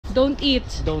Don't eat.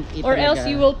 Don't eat Or talaga. else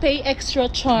you will pay extra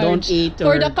charge. Don't eat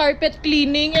for the carpet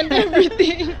cleaning and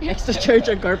everything. extra charge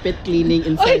or carpet cleaning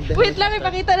inside the wait lang,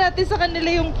 ipakita natin sa kanila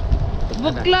yung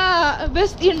bukla.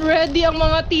 Best in ready ang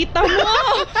mga tita mo.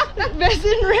 Best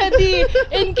in ready.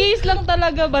 In case lang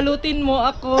talaga balutin mo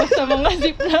ako sa mga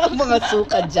ziplock. mga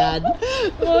suka dyan.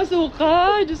 Mga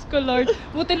suka. Diyos ko Lord.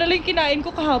 Buti na lang kinain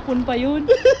ko kahapon pa yun.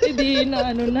 Hindi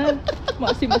na ano na.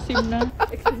 Masim-masim na.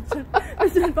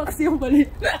 Extension box yung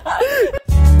balit.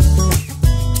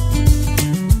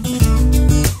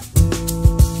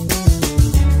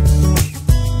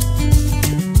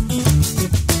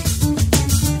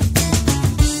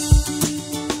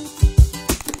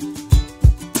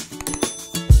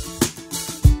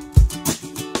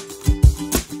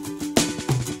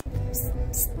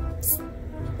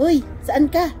 Uy, saan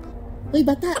ka? Uy,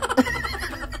 bata.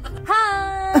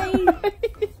 Hi!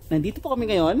 Nandito po kami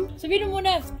ngayon. Sabihin mo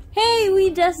muna, hey, we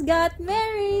just got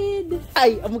married!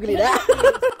 Ay, amo galila.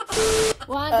 1,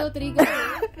 2, 3, go!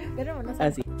 Ganun mo na sa...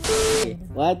 Si.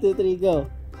 1, 2, 3, go.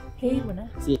 Hey mo na.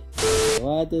 Si. 1,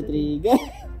 2, 3, go.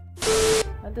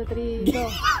 1, 2, 3, go.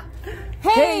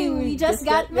 Hey, we just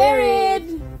got married!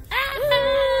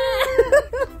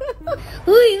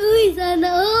 Uy, sana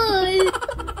all!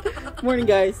 Morning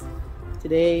guys!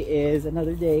 Today is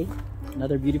another day,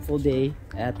 another beautiful day.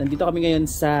 At nandito kami ngayon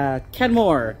sa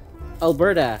Canmore,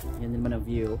 Alberta. Yan naman ang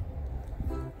view.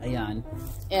 Ayan.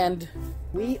 And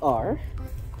we are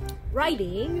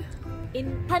Riding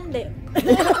in tandem.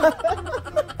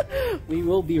 we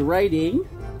will be riding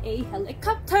A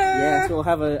helicopter! yes, we'll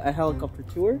have a helicopter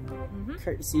tour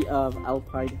courtesy of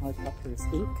Alpine Helicopters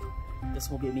Inc. This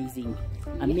will be amazing.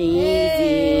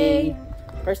 Amazing!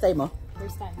 First time, oh?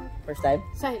 First time. First time?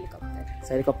 Sa helicopter. Sa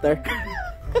helicopter?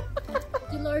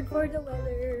 Thank you Lord for the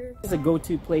weather. This is a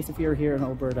go-to place if you're here in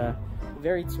Alberta.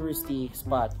 Very touristy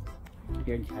spot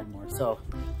here in Canmore. So,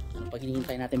 pag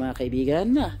hinihintay natin mga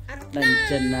kaibigan,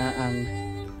 nandyan na ang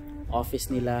office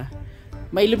nila.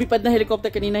 May lumipad na helicopter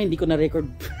kanina, hindi ko na-record.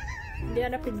 Hindi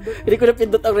na napindot. Hindi ko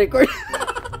napindot ang record.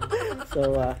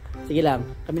 So, sige lang.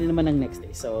 Kami na naman ang next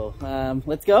day. So,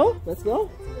 let's go? Let's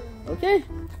go? Okay.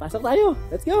 Pasok tayo.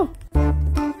 Let's go.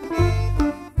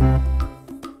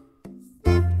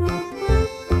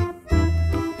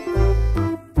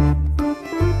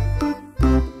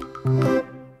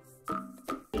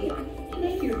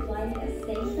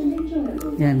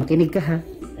 Yan, makinig ka ha.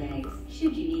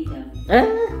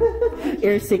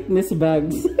 Air sickness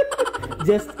bags.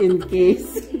 Just in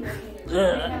case.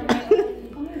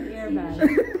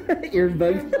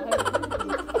 Airbag.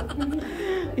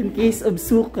 In case of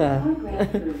suka.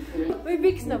 May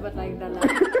Vicks na ba tayong dala?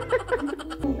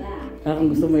 Kung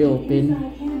gusto mo i-open.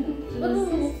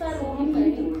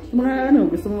 Mga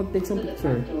gusto mo mag-take some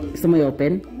picture. Gusto mo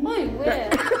i-open? Ay,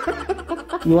 where?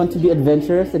 You want to be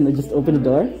adventurous and just open the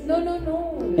door? No.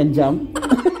 And jump?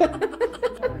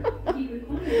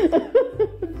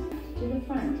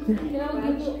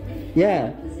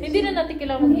 Yeah. Hindi na natin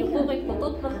kailangan mag-yuko kay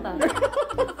putot basta.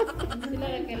 Sila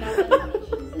lang kailangan.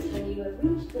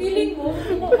 Feeling mo,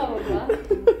 sumakaw ba?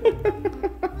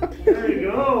 There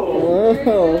you go.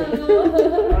 Oh.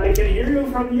 I can hear you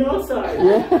from the outside.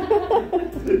 Yeah.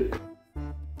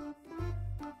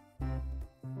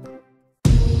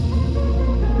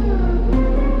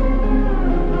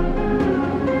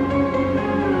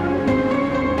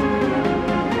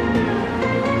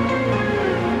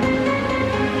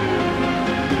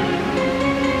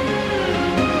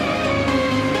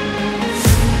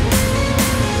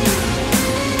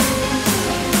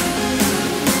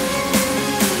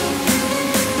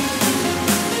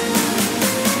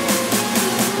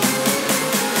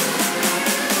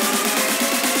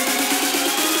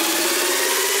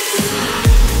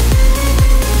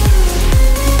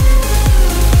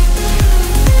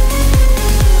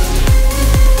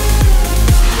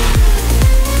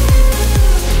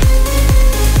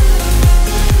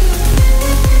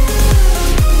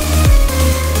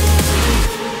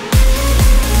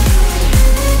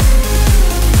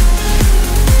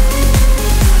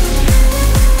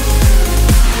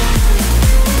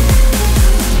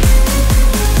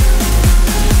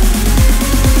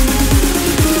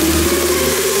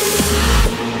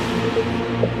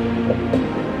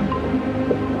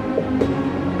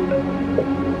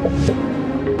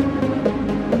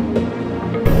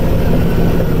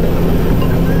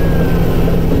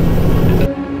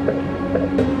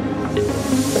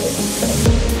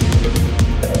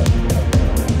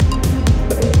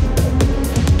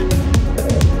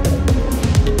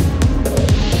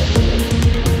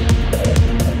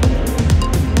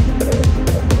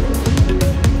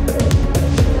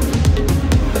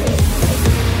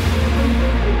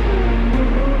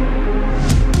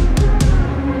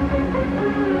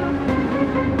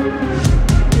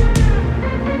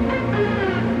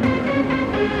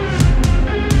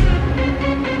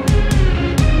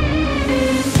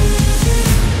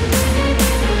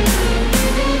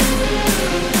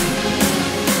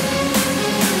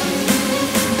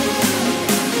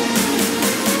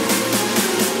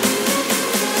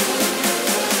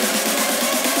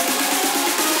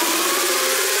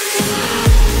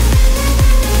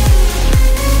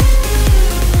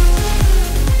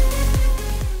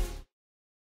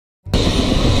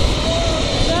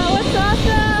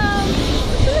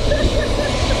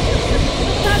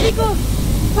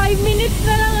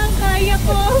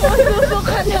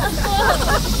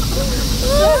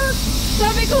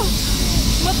 Sabi ko,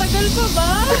 matagal pa ba?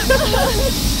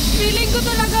 Feeling ko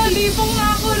talaga, libong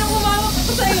na ako nung humawak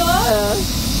ako sa'yo.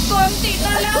 Konti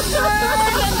na lang,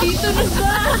 girl. Nandito na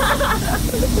ba?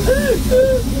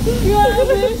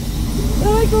 Grabe.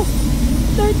 Sabi ko,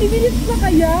 30 minutes na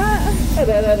kaya?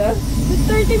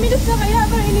 30 minutes na kaya?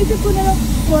 Parang inisip ko na lang,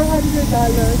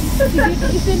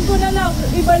 $400. Isin ko na lang,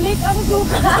 ibalik ang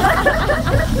suka.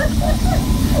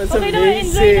 That's okay naman,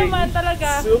 enjoy naman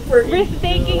talaga. Super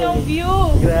breathtaking ang view.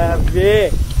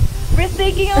 Grabe.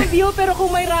 Breathtaking ang view, pero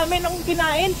kung may ramen akong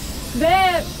kinain, 5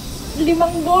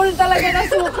 bowl talaga na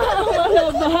suka ang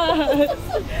malabas.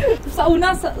 Sa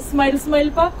una,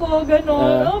 smile pa ko,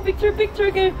 gano'n.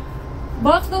 Picture kayo.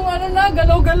 Box nung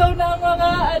galaw-galaw na ang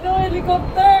mga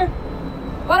helicopter.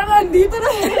 Parang andito na.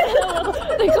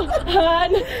 Teko,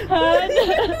 Han.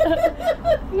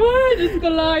 Diyos ko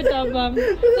Lord, tabang.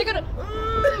 Teko,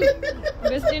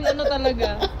 best in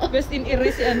talaga. Best in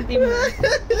erase si auntie mo.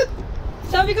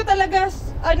 Sabi ko talaga,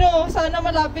 sana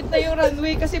malapit na yung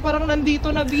runway kasi parang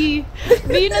nandito na B.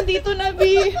 Nandito na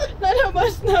B.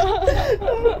 Lalabas na.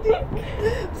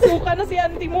 Suka na si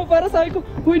auntie mo para sabi ko,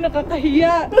 huy,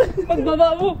 nakakahiya.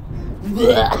 Magbaba mo.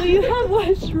 Do you have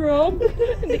washroom?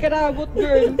 Hindi ka naabot,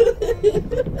 girl.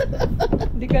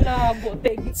 Hindi ka naabot.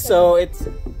 So it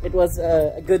was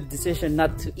a good decision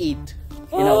not to eat,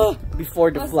 before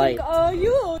the flight.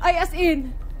 Ay, as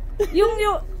in, yung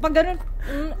pag ganun,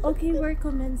 okay, we're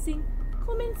commencing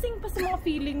pa sa mga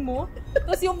feeling mo.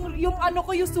 Tapos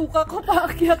yung suka ko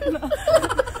paakyat na.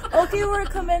 Okay, we're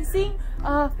commencing.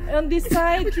 On this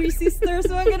side, 3 sisters.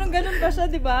 Mga ganun pa siya,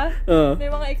 di ba? May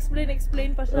mga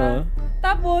explain pa siya.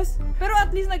 Tapos, pero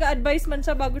at least nag-a-advise man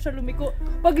siya bago siya lumiko.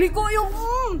 Pagliko yung,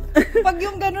 pag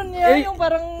yung ganun niya, yung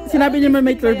parang... Sinabi niya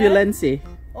may turbulence eh.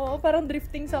 Oo, parang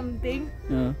drifting something.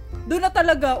 Doon na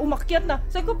talaga, umakyat na.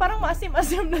 Sabi ko, parang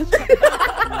maasim-asim na siya.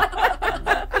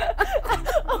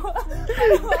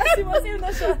 Maasim-asim na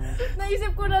siya.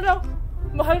 Naisip ko na lang,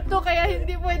 mahal to, kaya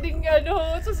hindi pwedeng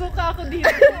susuka ako dito.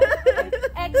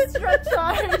 Extra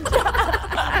charge.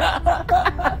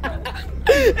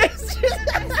 Extra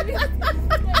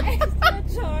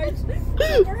charge.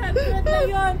 400 na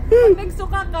yun. Pag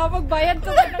nagsuka ka, magbayad ka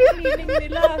pa ng cleaning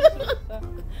nila.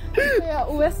 Kaya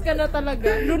uwes ka na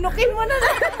talaga. Lunukin mo na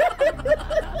lang.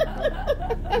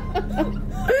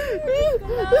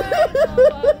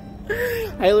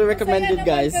 Highly recommended,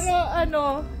 guys.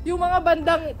 Pero yung mga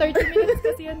bandang 30 minutes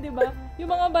kasi yan, di ba?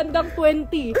 Yung mga bandang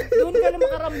 20, doon ka na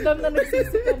makaramdam na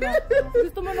nagsisi ka na.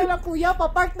 Gusto mo na lang, kuya,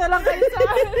 papark na lang kayo sa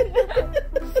akin.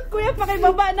 Kuya,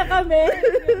 pakibaba na kami.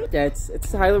 Yeah,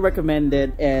 it's highly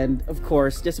recommended, and of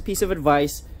course, just a piece of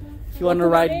advice: if you want to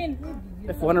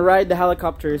ride the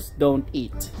helicopters, don't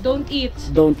eat. Don't eat.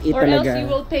 Don't eat or talaga. else you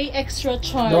will pay extra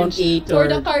charge. Don't eat for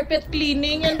the carpet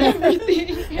cleaning and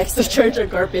everything. Extra charge or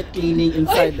carpet cleaning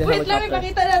inside the wait lang,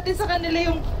 helicopter. ipakita natin sa kanila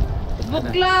yung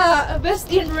bukla.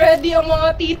 Best in ready ang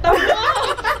mga tita mo.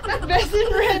 Best in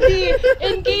ready.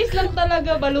 In case lang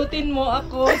talaga, balutin mo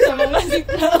ako sa mga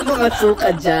sikla. Mga suka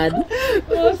dyan.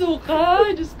 Mga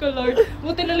suka. Diyos ko Lord.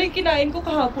 Buti na lang kinain ko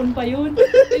kahapon pa yun.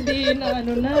 Hindi na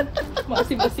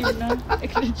maasim-asim na.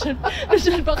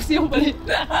 Richard Paxio palit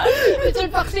na.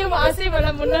 Richard Paxio maasim,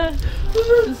 alam mo na.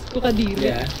 Diyos ko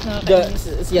kadiri.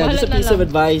 Just a piece of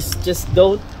advice: just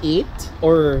don't eat,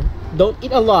 or don't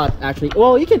eat a lot. Actually,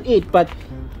 well, you can eat, but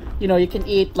you can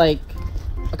eat like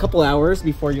a couple hours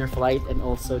before your flight, and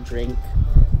also drink.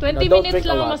 20 minutes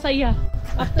lang ang masaya.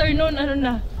 After noon,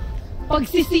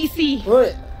 pagsisisi.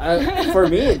 Well,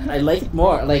 for me, I like it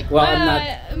more. Like, well, I'm not.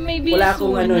 Maybe Wala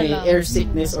akong air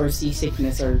sickness or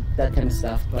seasickness or that kind of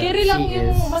stuff. But Iri lang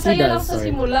yung masaya lang sa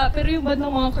simula, pero yung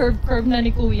bandang mga curve na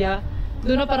ni Kuya,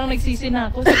 doon na parang nagsisi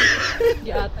na ako.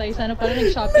 Giatay, sana parang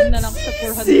nag-shopping na lang sa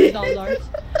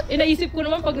 $400. Naisip ko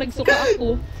naman pag nagsuka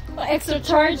ako, extra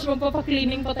charge,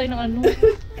 magpapa-cleaning pa tayo ng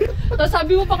Tapos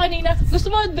sabi mo pa kanina, gusto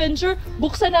mo adventure?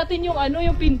 Buksan natin yung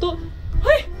yung pinto.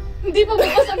 Ay! Hindi pa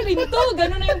bukas ang pinto.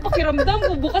 Ganun na yung pakiramdam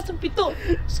ko. Bukas ang pinto.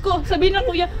 Sabihin ng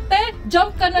kuya,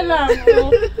 jump ka na lang.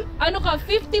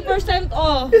 50%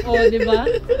 off. Di ba?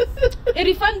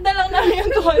 I-refund na lang namin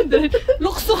yung 200.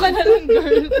 Lukso ka na lang,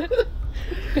 girl.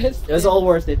 Best. It was all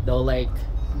worth it though. Like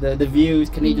the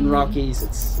views, Canadian Rockies,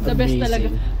 it's the best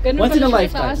talaga. Ganun once in a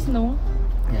lifetime. Taas, no?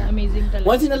 Yeah. Amazing talaga.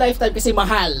 Once in a lifetime kasi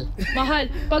mahal.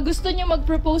 Mahal. Pag gusto nyo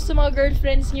mag-propose sa mga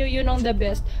girlfriends nyo, yun ang the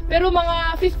best. Pero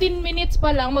mga 15 minutes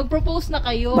pa lang, mag-propose na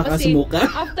kayo. Baka kasi sumuka?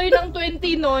 after ng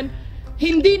 20 nun,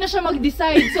 hindi na siya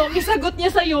mag-decide. So, ang isagot niya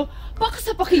sa'yo,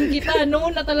 pakasapakin kita, no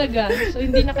na talaga. So,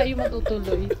 hindi na kayo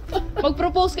matutuloy.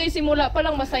 Mag-propose kayo simula pa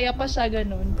lang, masaya pa siya,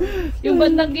 ganun. Yung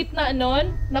bandang gitna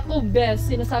nun, naku, best,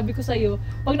 sinasabi ko sa'yo,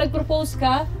 pag nag-propose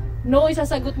ka, no,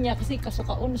 isasagot niya kasi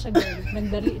kasukaon na siya, girl.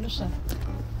 Nagdali na siya.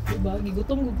 Diba?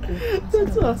 Gigutom ko.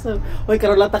 That's awesome. Hoy,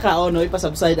 karon lang takao, no?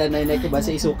 Ipasubside anay na ba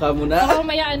sa isuka mo na? Ako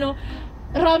maya,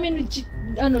 ramen with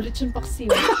lechon paksiw.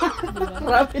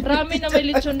 Diba? Ramen na may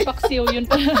lechon paksiw, yun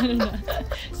pala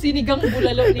sinigang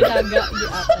bulalo nilaga, di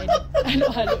atay.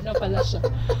 Halo-halo na pala siya.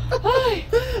 Ay,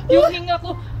 yung hinga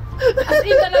ko, as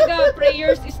in talaga,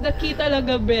 prayers is the key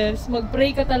talaga, best.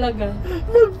 Mag-pray ka talaga.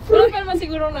 Wala pa naman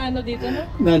siguro na dito, no?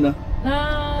 No. Na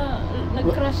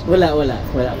nag-crash. Wala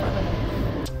pa.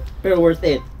 Pero worth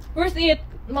it. Worth it.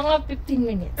 Mga 15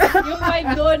 minutes. Yung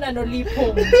vibe doon,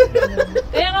 lipong.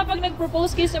 Kaya nga pag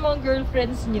nag-propose kayo sa mga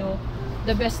girlfriends nyo,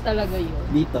 the best talaga yun.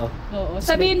 Dito. Oo.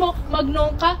 Sabihin mo,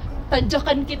 magnong ka,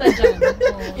 tadyakan kita dyan.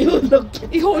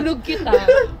 Ihulog kita.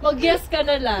 Mag-yes ka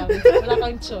na lang. Wala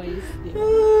kang choice.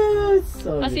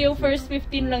 Kasi yung first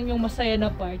 15 lang yung masaya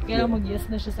na part. Kaya mag-yes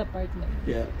na siya sa part na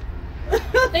yun. Yeah.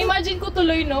 Na-imagine ko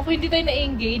tuloy, no? Kung hindi tayo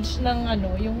na-engage ng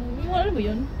yung alam mo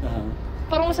yun?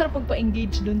 Parang masarap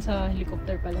pagpa-engage dun sa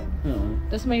helicopter pa lang.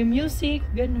 Tapos may music,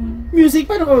 ganun. Music?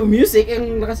 Paano ka music?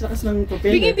 Ang lakas-lakas ng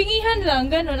papel. Bingi-bingihan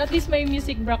lang, ganun. At least may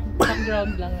music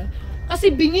background lang.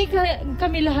 Kasi bingi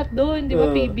kami lahat doon, di ba?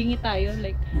 Bingi tayo.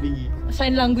 Like, bingi.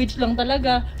 Sign language lang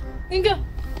talaga. Yung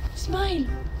smile.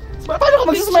 Paano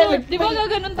ka mag-smile? Di ba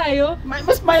gaganon tayo?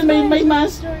 Smile, may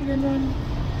mask. Ganun.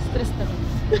 Stress talaga.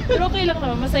 Pero okay lang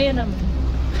naman, masaya naman.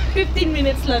 15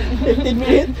 minutes lang. 15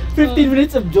 minutes? 15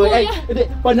 minutes of joy. Ay,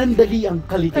 panandali ang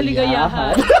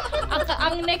kaligayahan.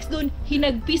 Ang next dun,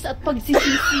 hinagpis at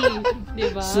pagsisisi.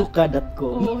 Diba?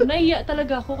 Suka.com. Oo, naiya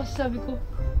talaga ako kasi sabi ko,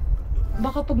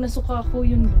 baka pag nasuka ako,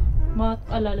 yun ba?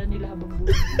 Maalala nila habang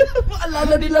buhay.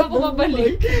 Maalala nila habang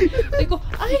babalik. Sabi ko,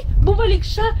 ay, bumalik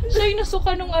siya. Siya yung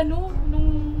nasuka nung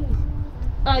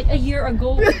a year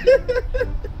ago.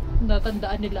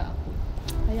 Natandaan nila ako.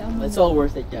 It's all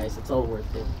worth it, guys. It's all worth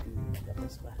it.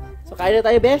 So, kain na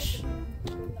tayo, Besh?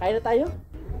 Kain na tayo?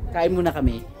 Kain muna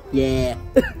kami. Yeah!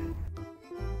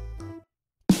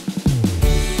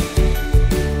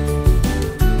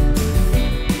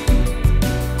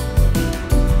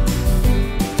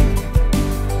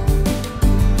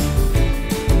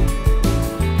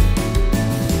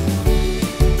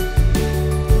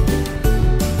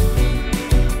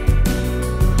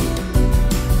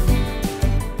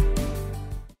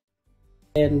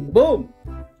 And boom!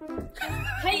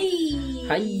 Hey!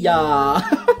 Hiya!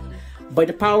 By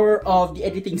the power of the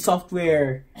editing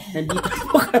software, nandito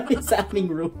po kami sa aming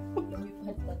room.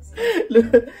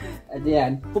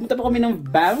 Ayan. Pumunta po kami ng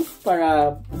Banff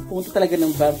para pumunta talaga ng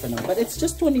Banff. But it's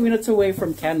just 20 minutes away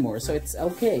from Canmore, so it's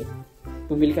okay.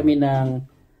 Pumili kami ng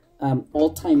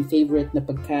all-time favorite na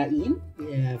pagkain.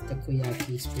 We have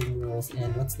takoyaki, spring rolls, and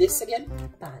what's this again?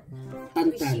 Tan.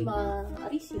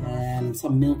 And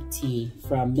some milk tea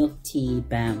from Milk Tea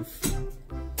Banff.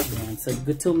 Ayan. So,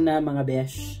 gutom na mga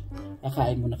besh.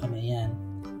 Kakain muna kami. Ayan.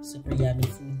 Super yummy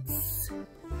foods.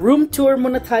 Room tour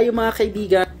muna tayo mga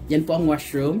kaibigan. Yan po ang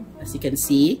washroom. As you can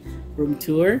see, room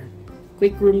tour.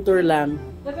 Quick room tour lang.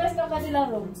 The best ng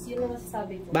kanilang rooms, yun ang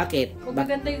masasabi ko. Bakit?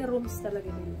 Magaganda yung rooms talaga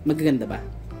nila. Magaganda ba?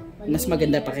 Mas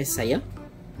maganda pa kaysa sa'yo?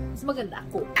 Mas maganda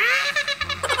ako.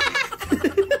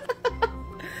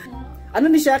 Ano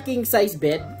ni siya? King size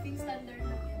bed? King standard.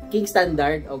 King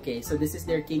standard? Okay, so this is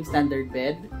their king standard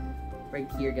bed. Right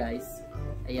here, guys.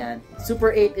 Ayan. Super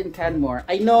 8 in Canmore.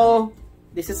 I know,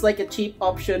 this is like a cheap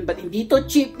option, but hindi to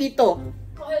cheap dito.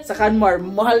 Sa Canmore,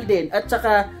 mahal din. At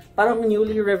saka, parang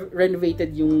newly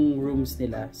renovated yung rooms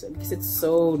nila. So, because it's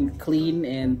so clean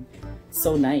and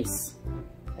so nice.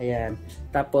 Ayan.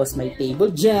 Tapos may table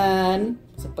dyan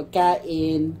sa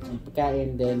pagkain.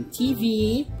 Then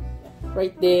TV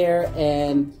right there.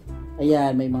 And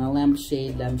ayan, may mga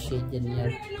lampshade yan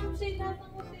yan.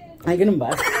 Ay, ganun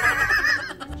ba?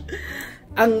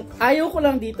 Ang ayaw ko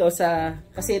lang dito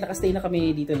kasi nakastay na kami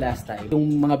dito last time.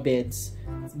 Yung mga beds,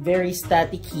 very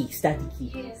staticky.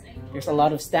 There's a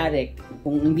lot of static.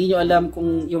 Kung hindi nyo alam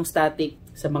kung yung static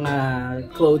sa mga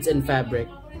clothes and fabric,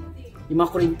 yung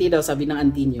mga kurinti daw, sabi ng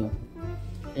auntie nyo.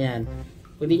 Ayan.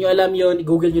 Kung hindi nyo alam yun,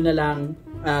 i-google nyo na lang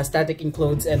static in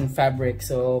clothes and fabric.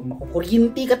 So,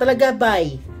 makukurinti ka talaga,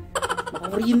 bay.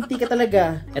 Makukurinti ka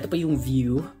talaga. Ito pa yung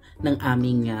view ng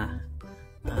aming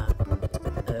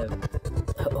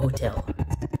hotel.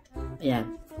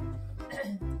 Ayan.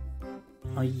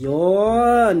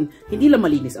 Ayun. Hindi lang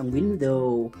malinis ang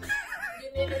window.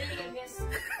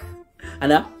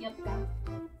 Ano?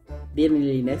 Hindi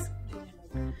nililinis?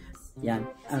 Yan.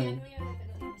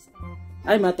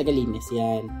 Ay, mga tagalinis.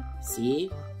 Yan.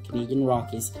 See? Canadian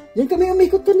Rockies. Diyan kami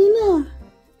umikot kanina.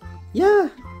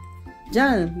 Yeah.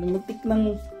 Diyan. Namuntik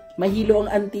ng mahilo ang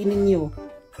auntie ninyo.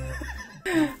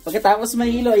 Pagkatapos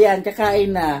mahilo, yan.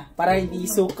 Kakain na. Para hindi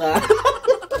isuka.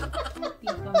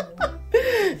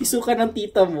 Isuka ng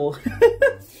tita mo.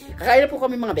 Kakain na po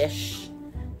kami mga besh.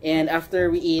 And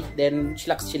after we eat, then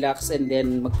chillax, and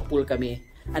then magpa-pool kami.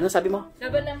 Ano sabi mo?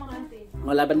 Laban ng mga auntie.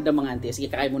 Laban ng mga auntie. Sige,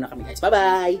 kakain muna kami guys.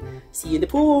 Bye-bye! See you in the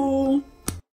pool!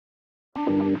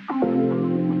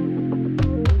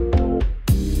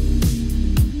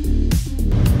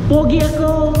 Pogi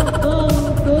ako! Go!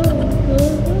 Go! Go!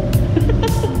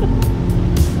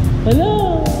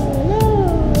 Hello! Hello!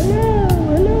 Hello!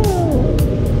 Hello!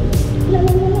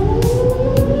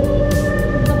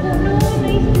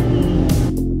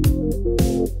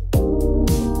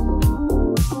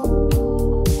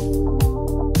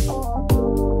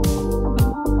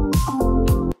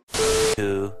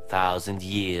 2,000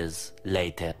 years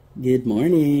later. Good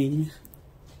morning.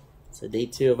 So day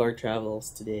 2 of our travels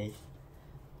today.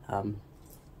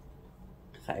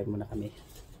 Kain muna kami.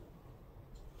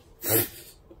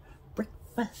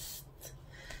 Breakfast.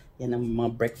 Yan ang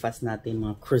mga breakfast natin,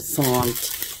 mga croissant.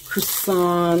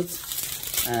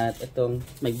 At itong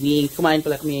may wings. Kumain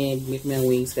pala kami ng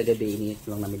wings kagabi. Init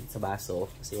lang namin sa baso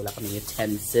kasi wala kami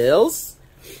utensils.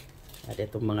 At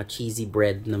itong mga cheesy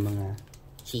bread na mga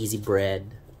cheesy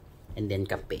bread, and then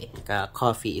kape.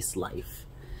 Coffee is life.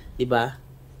 Diba?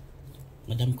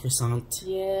 Madam Croissant.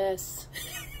 Yes.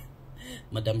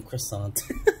 Madam Croissant.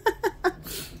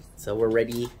 So we're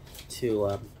ready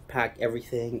to pack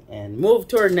everything and move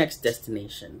to our next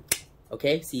destination.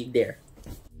 Okay? See you there.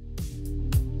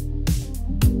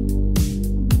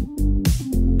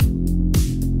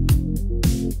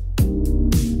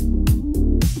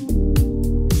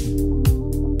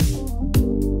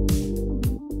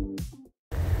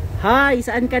 Hi,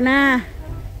 saan ka na?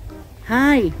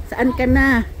 Hi, saan ka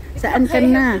na? Saan ka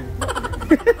na?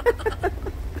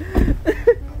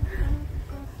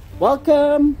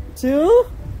 Welcome to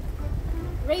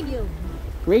Radium.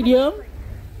 Radium.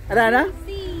 Ara?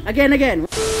 Again. 1,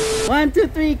 2,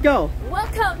 3, go.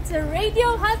 Welcome to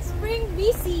Radio Hot Spring,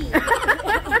 BC.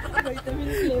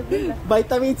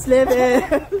 Vitamins level.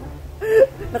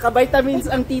 Naka-vitamins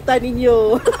ang tita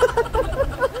ninyo.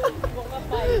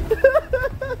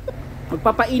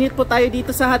 Magpapainit po tayo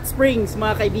dito sa Hot Springs,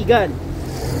 mga kaibigan.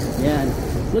 Yan.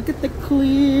 Look at the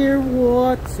clear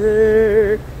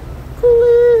water.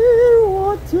 Clear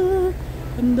water.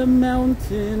 And the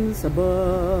mountains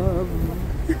above.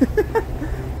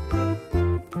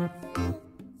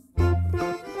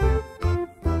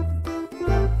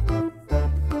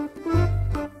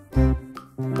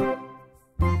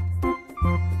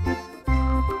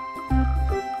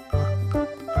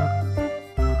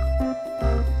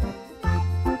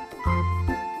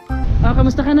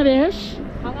 Kamusta ka na, Besh?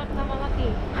 Hangak na mga tea.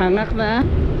 Hangak na?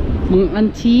 Mga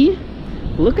auntie?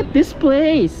 Look at this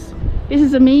place. This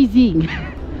is amazing.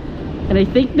 And I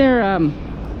think their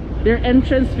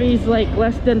entrance fee is like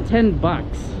less than 10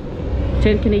 bucks.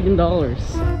 10 Canadian dollars.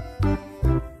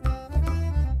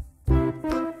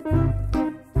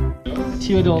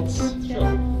 2 adults.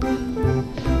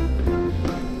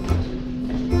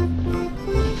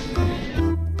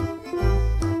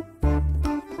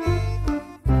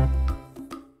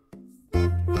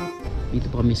 Dito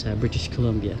po kami sa British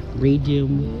Columbia,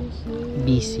 Radium,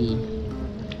 BC.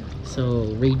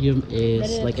 So Radium is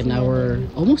like an hour,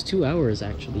 almost 2 hours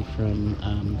actually from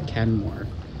Canmore,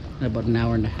 and about an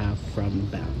hour and a half from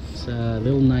Banff. It's a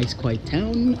little nice quiet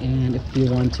town, and if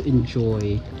you want to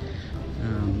enjoy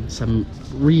some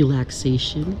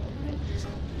relaxation,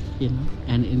 you know,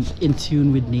 and in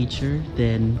tune with nature,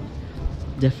 then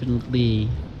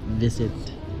definitely visit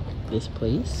this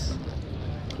place.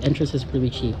 Entrance is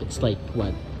really cheap. It's like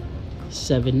what,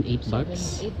 7-8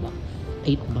 bucks?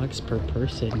 8 bucks per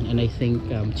person, and I think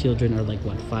children are like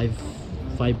what, 5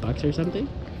 bucks or something.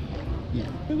 Yeah,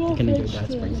 you can enjoy that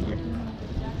springs here.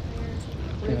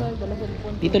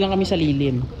 Dito lang kami sa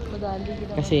lilim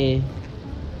kasi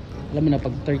alam mo na,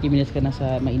 pag 30 minutes ka na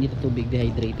sa mainit na tubig,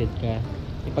 dehydrated ka.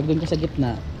 Pag doon ka sa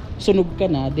gitna, sunog ka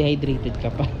na, dehydrated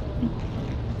ka pa.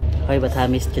 Hoy, ba't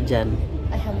hamis ka dyan?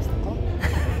 Ay, hamis ako.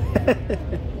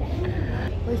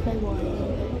 Where's my wine?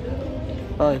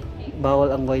 Hoy,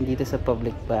 bawal ang wine dito sa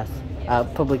public bath.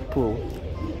 Public pool.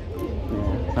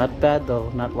 Yeah. Not bad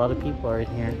though. Not a lot of people are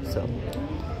in here. So,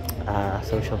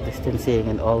 social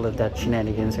distancing and all of that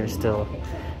shenanigans are still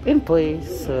in place.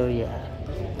 So yeah,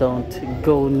 don't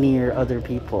go near other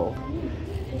people.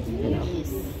 You know.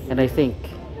 And I think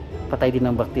patay din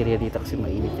ng bakterya dito kasi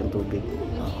mainit yung tubig.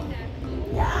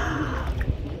 Yeah.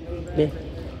 Be.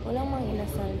 Walang mga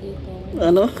inasal dito.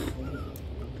 Ano?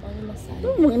 Walang inasal.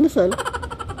 Ano mga inasal?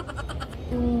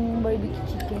 Yung barbecue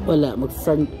chicken. Wala.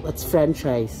 That's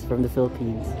franchise from the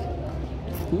Philippines.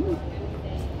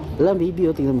 Wala, baby.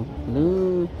 O, tingnan mo.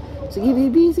 Wala. Sige,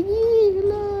 baby. Sige.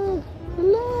 Wala.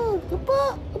 Wala. Kapa.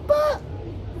 Kapa.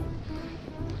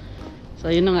 So,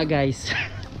 yun na nga, guys.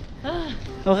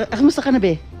 Okay. Kamusta ka na,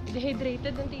 be?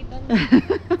 Dehydrated ang tita.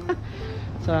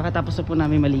 So, kakatapos na po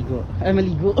namin maligo. Ay,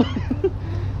 maligo.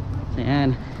 So,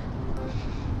 ayan.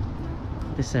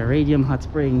 This is Radium Hot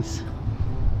Springs.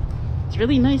 It's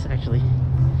really nice, actually.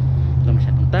 Wala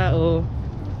masyadong tao.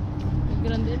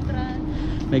 Grand entrance.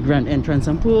 May grand entrance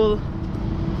ang pool.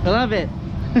 I love it.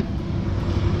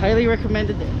 Highly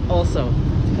recommended also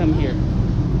to come here.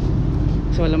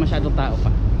 So, wala masyadong tao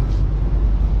pa.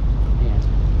 Ayan.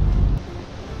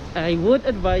 I would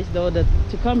advise though that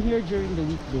to come here during the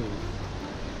weekdays.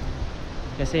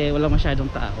 Kasi wala masyadong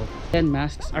tao. And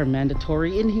masks are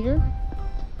mandatory in here,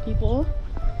 people.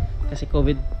 Kasi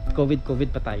COVID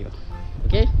pa tayo.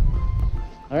 Okay?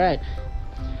 Alright.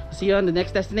 See you on the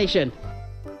next destination.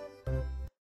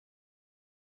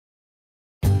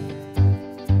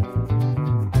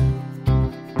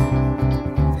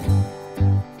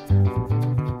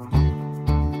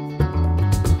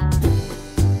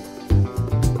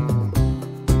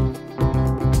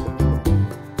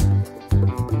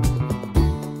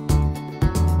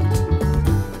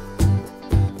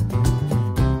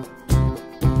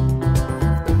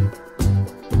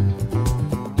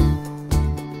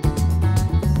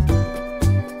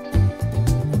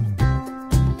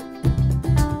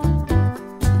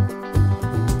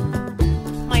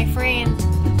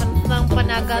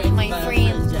 My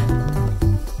friend.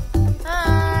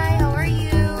 Hi, how are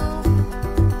you?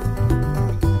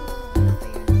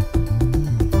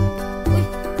 Uy,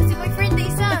 kasi my friend na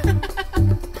isa.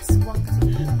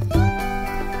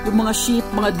 Yung mga sheep,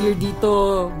 mga deer dito,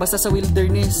 basta sa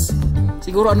wilderness,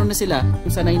 siguro ano na sila,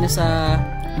 sanay na sa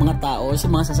mga tao, sa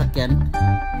mga sasakyan.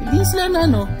 Hindi sila na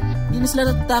hindi na sila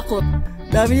natatakot.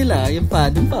 Dami nila, yan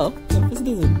pa, dun pa Tapos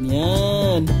dun,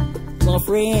 yan. Mga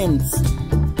friends.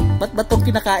 Ba't ba itong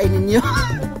kinakain ninyo?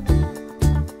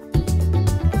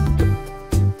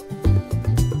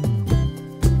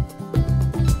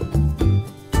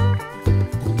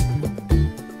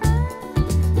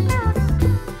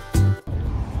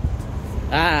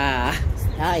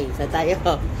 Hi, saan tayo?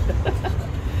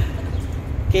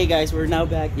 Okay guys, we're now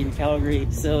back in Calgary.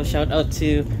 So shout out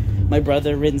to my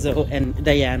brother Renzo and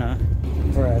Diana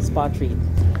for a spot treat.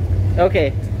 Okay,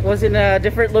 it was in a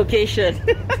different location.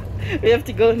 We have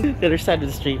to go on the other side of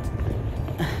the street.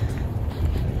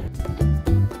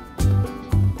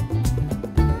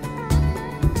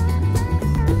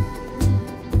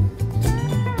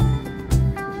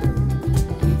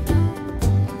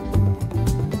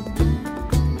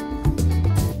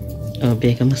 Oh,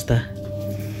 Bea, kamusta?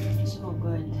 So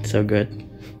good. So good.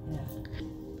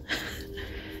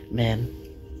 Man,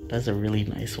 that's a really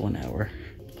nice 1 hour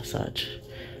massage.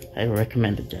 I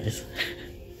recommend it, guys.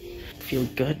 Feel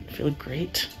good, feel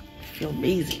great, feel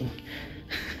amazing.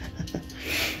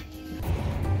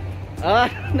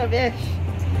 Nabesh!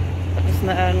 Tapos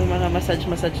na ang mga massage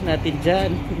natin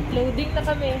dyan. Loading na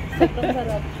kami. Sobrang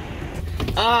sarap.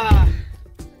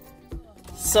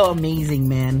 So amazing,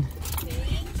 man.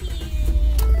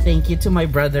 Thank you to my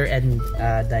brother and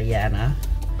Diana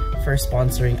for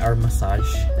sponsoring our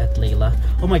massage at Layla.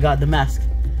 Oh my god, the mask.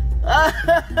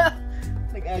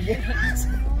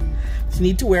 You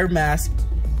need to wear a mask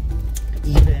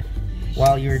even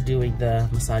while you're doing the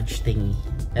massage thingy.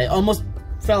 I almost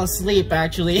fell asleep,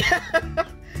 actually.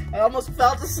 I almost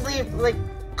fell asleep, like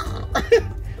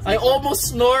I almost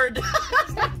snored.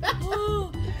 Oh,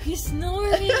 he's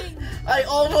snoring. I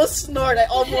almost snored. I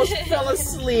almost fell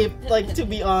asleep, like, to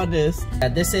be honest.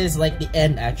 This is like the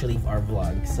end actually of our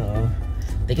vlog. So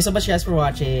thank you so much guys for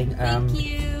watching. Thank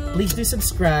you. Please do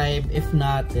subscribe. If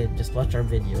not, then just watch our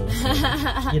videos.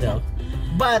 You know.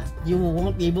 But you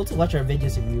won't be able to watch our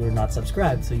videos if you are not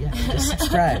subscribed. So yeah, just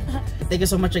subscribe. Thank you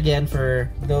so much again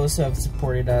for those who have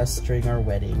supported us during our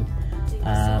wedding.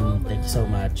 Thank you so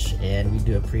much, and we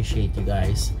do appreciate you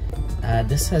guys.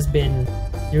 This has been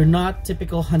your not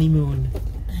typical honeymoon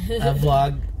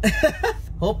vlog.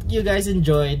 Hope you guys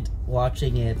enjoyed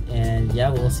watching it, and yeah,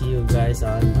 we'll see you guys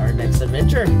on our next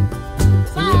adventure.